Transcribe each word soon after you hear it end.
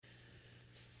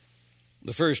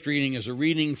The first reading is a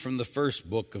reading from the first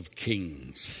book of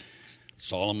Kings.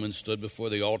 Solomon stood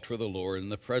before the altar of the Lord in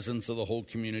the presence of the whole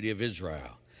community of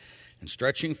Israel. And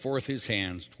stretching forth his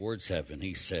hands towards heaven,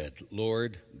 he said,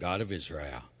 Lord, God of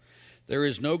Israel, there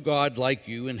is no God like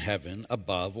you in heaven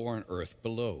above or on earth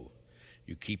below.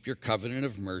 You keep your covenant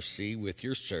of mercy with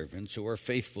your servants who are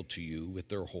faithful to you with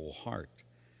their whole heart.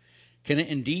 Can it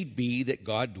indeed be that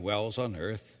God dwells on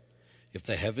earth? If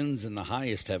the heavens and the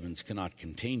highest heavens cannot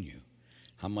contain you,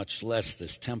 how much less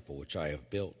this temple which I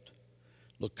have built?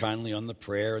 Look kindly on the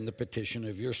prayer and the petition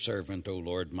of your servant, O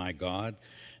Lord my God,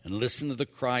 and listen to the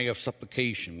cry of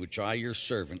supplication which I, your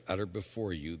servant, utter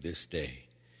before you this day.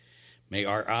 May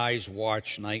our eyes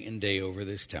watch night and day over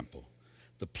this temple,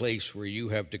 the place where you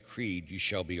have decreed you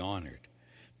shall be honored.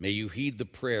 May you heed the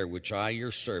prayer which I,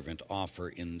 your servant, offer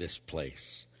in this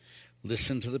place.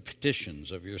 Listen to the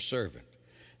petitions of your servant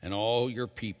and all your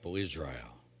people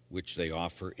Israel, which they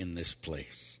offer in this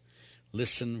place.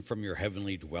 Listen from your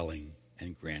heavenly dwelling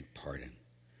and grant pardon.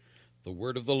 The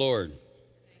word of the Lord.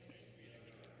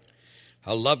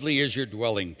 How lovely is your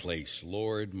dwelling place,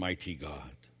 Lord mighty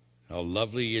God. How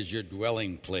lovely is your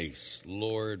dwelling place,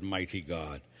 Lord mighty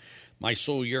God. My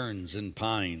soul yearns and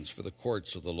pines for the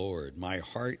courts of the Lord. My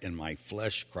heart and my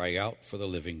flesh cry out for the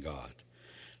living God.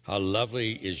 How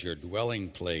lovely is your dwelling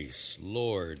place,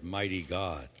 Lord mighty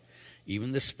God.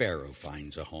 Even the sparrow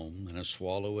finds a home, and a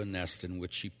swallow a nest in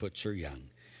which she puts her young.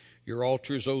 Your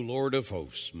altars, O Lord of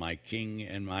hosts, my King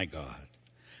and my God.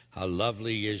 How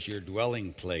lovely is your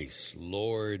dwelling place,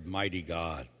 Lord mighty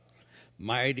God.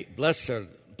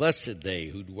 Blessed they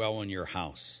who dwell in your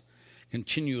house.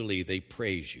 Continually they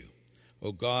praise you.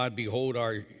 O God, behold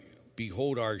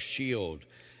our shield,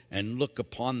 and look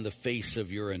upon the face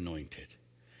of your anointed.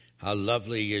 How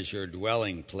lovely is your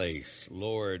dwelling place,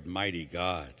 Lord mighty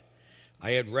God.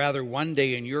 I had rather one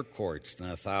day in your courts than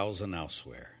 1,000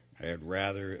 elsewhere. I had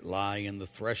rather lie in the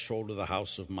threshold of the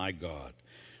house of my God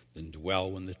than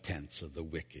dwell in the tents of the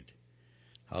wicked.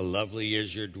 How lovely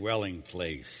is your dwelling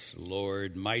place,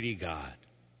 Lord mighty God.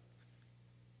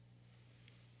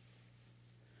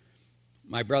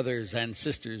 My brothers and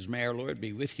sisters, may our Lord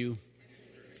be with you.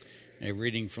 A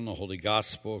reading from the Holy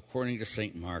Gospel according to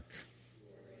St. Mark.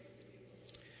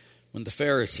 When the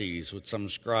Pharisees with some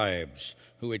scribes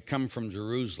who had come from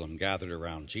Jerusalem gathered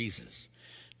around Jesus,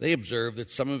 they observed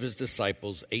that some of his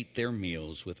disciples ate their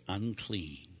meals with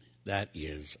unclean, that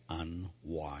is,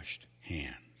 unwashed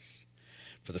hands.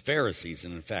 For the Pharisees,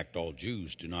 and in fact all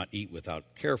Jews, do not eat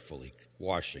without carefully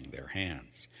washing their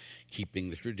hands, keeping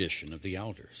the tradition of the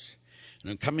elders. And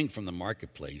in coming from the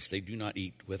marketplace, they do not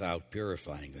eat without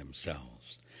purifying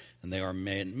themselves. And there are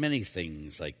many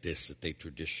things like this that they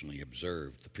traditionally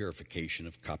observed, the purification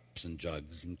of cups and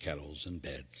jugs and kettles and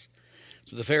beds.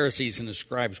 So the Pharisees and the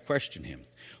scribes questioned him,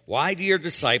 why do your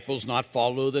disciples not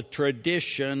follow the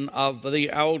tradition of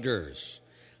the elders,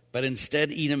 but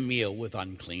instead eat a meal with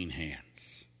unclean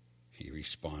hands? He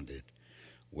responded,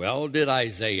 well did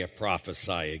Isaiah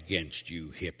prophesy against you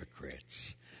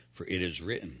hypocrites, for it is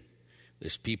written,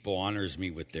 this people honors me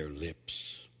with their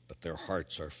lips, but their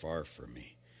hearts are far from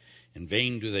me. In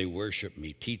vain do they worship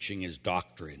me, teaching as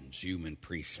doctrines human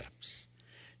precepts.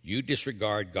 You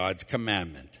disregard God's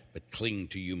commandment, but cling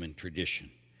to human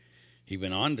tradition. He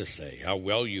went on to say, how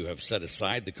well you have set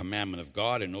aside the commandment of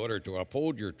God in order to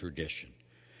uphold your tradition.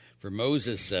 For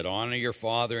Moses said, honor your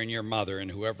father and your mother, and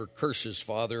whoever curses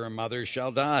father or mother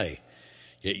shall die.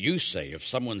 Yet you say, if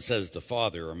someone says to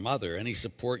father or mother, any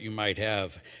support you might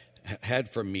have had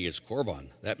from me is korban,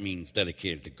 that means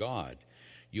dedicated to God.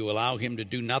 You allow him to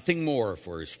do nothing more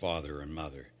for his father and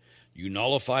mother. You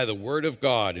nullify the word of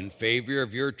God in favor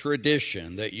of your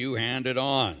tradition that you handed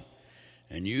on.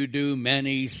 And you do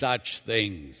many such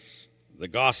things. The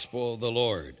gospel of the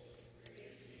Lord.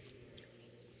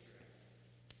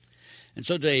 And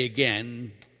so today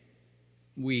again,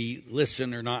 we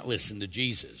listen or not listen to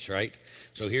Jesus, right?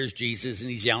 So here's Jesus and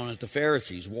he's yelling at the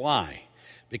Pharisees. Why?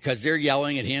 Because they're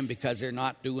yelling at him because they're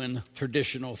not doing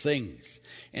traditional things.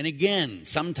 And again,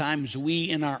 sometimes we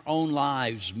in our own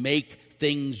lives make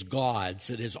things gods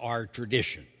that is our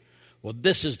tradition. Well,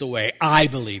 this is the way I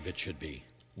believe it should be.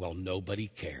 Well, nobody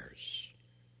cares.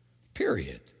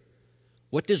 Period.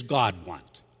 What does God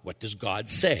want? What does God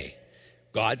say?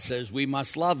 God says we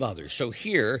must love others. So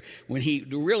here, when he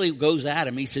really goes at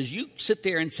him, he says, you sit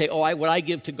there and say, what I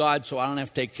give to God so I don't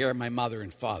have to take care of my mother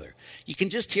and father. You can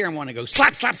just hear him want to go,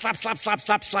 slap, slap, slap, slap, slap,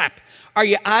 slap, slap. Are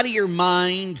you out of your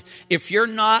mind? If you're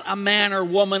not a man or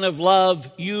woman of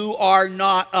love, you are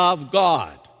not of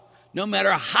God. no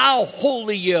matter how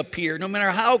holy you appear, no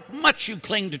matter how much you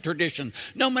cling to tradition,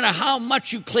 no matter how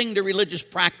much you cling to religious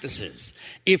practices,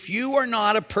 if you are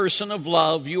not a person of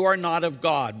love, you are not of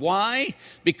God. Why?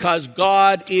 Because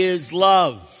God is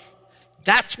love.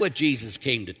 That's what Jesus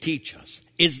came to teach us.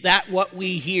 Is that what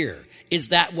we hear? Is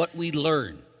that what we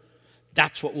learn?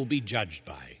 That's what we'll be judged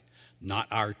by, not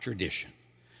our tradition.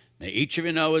 May each of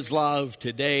you know his love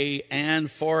today and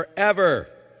forever.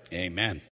 Amen.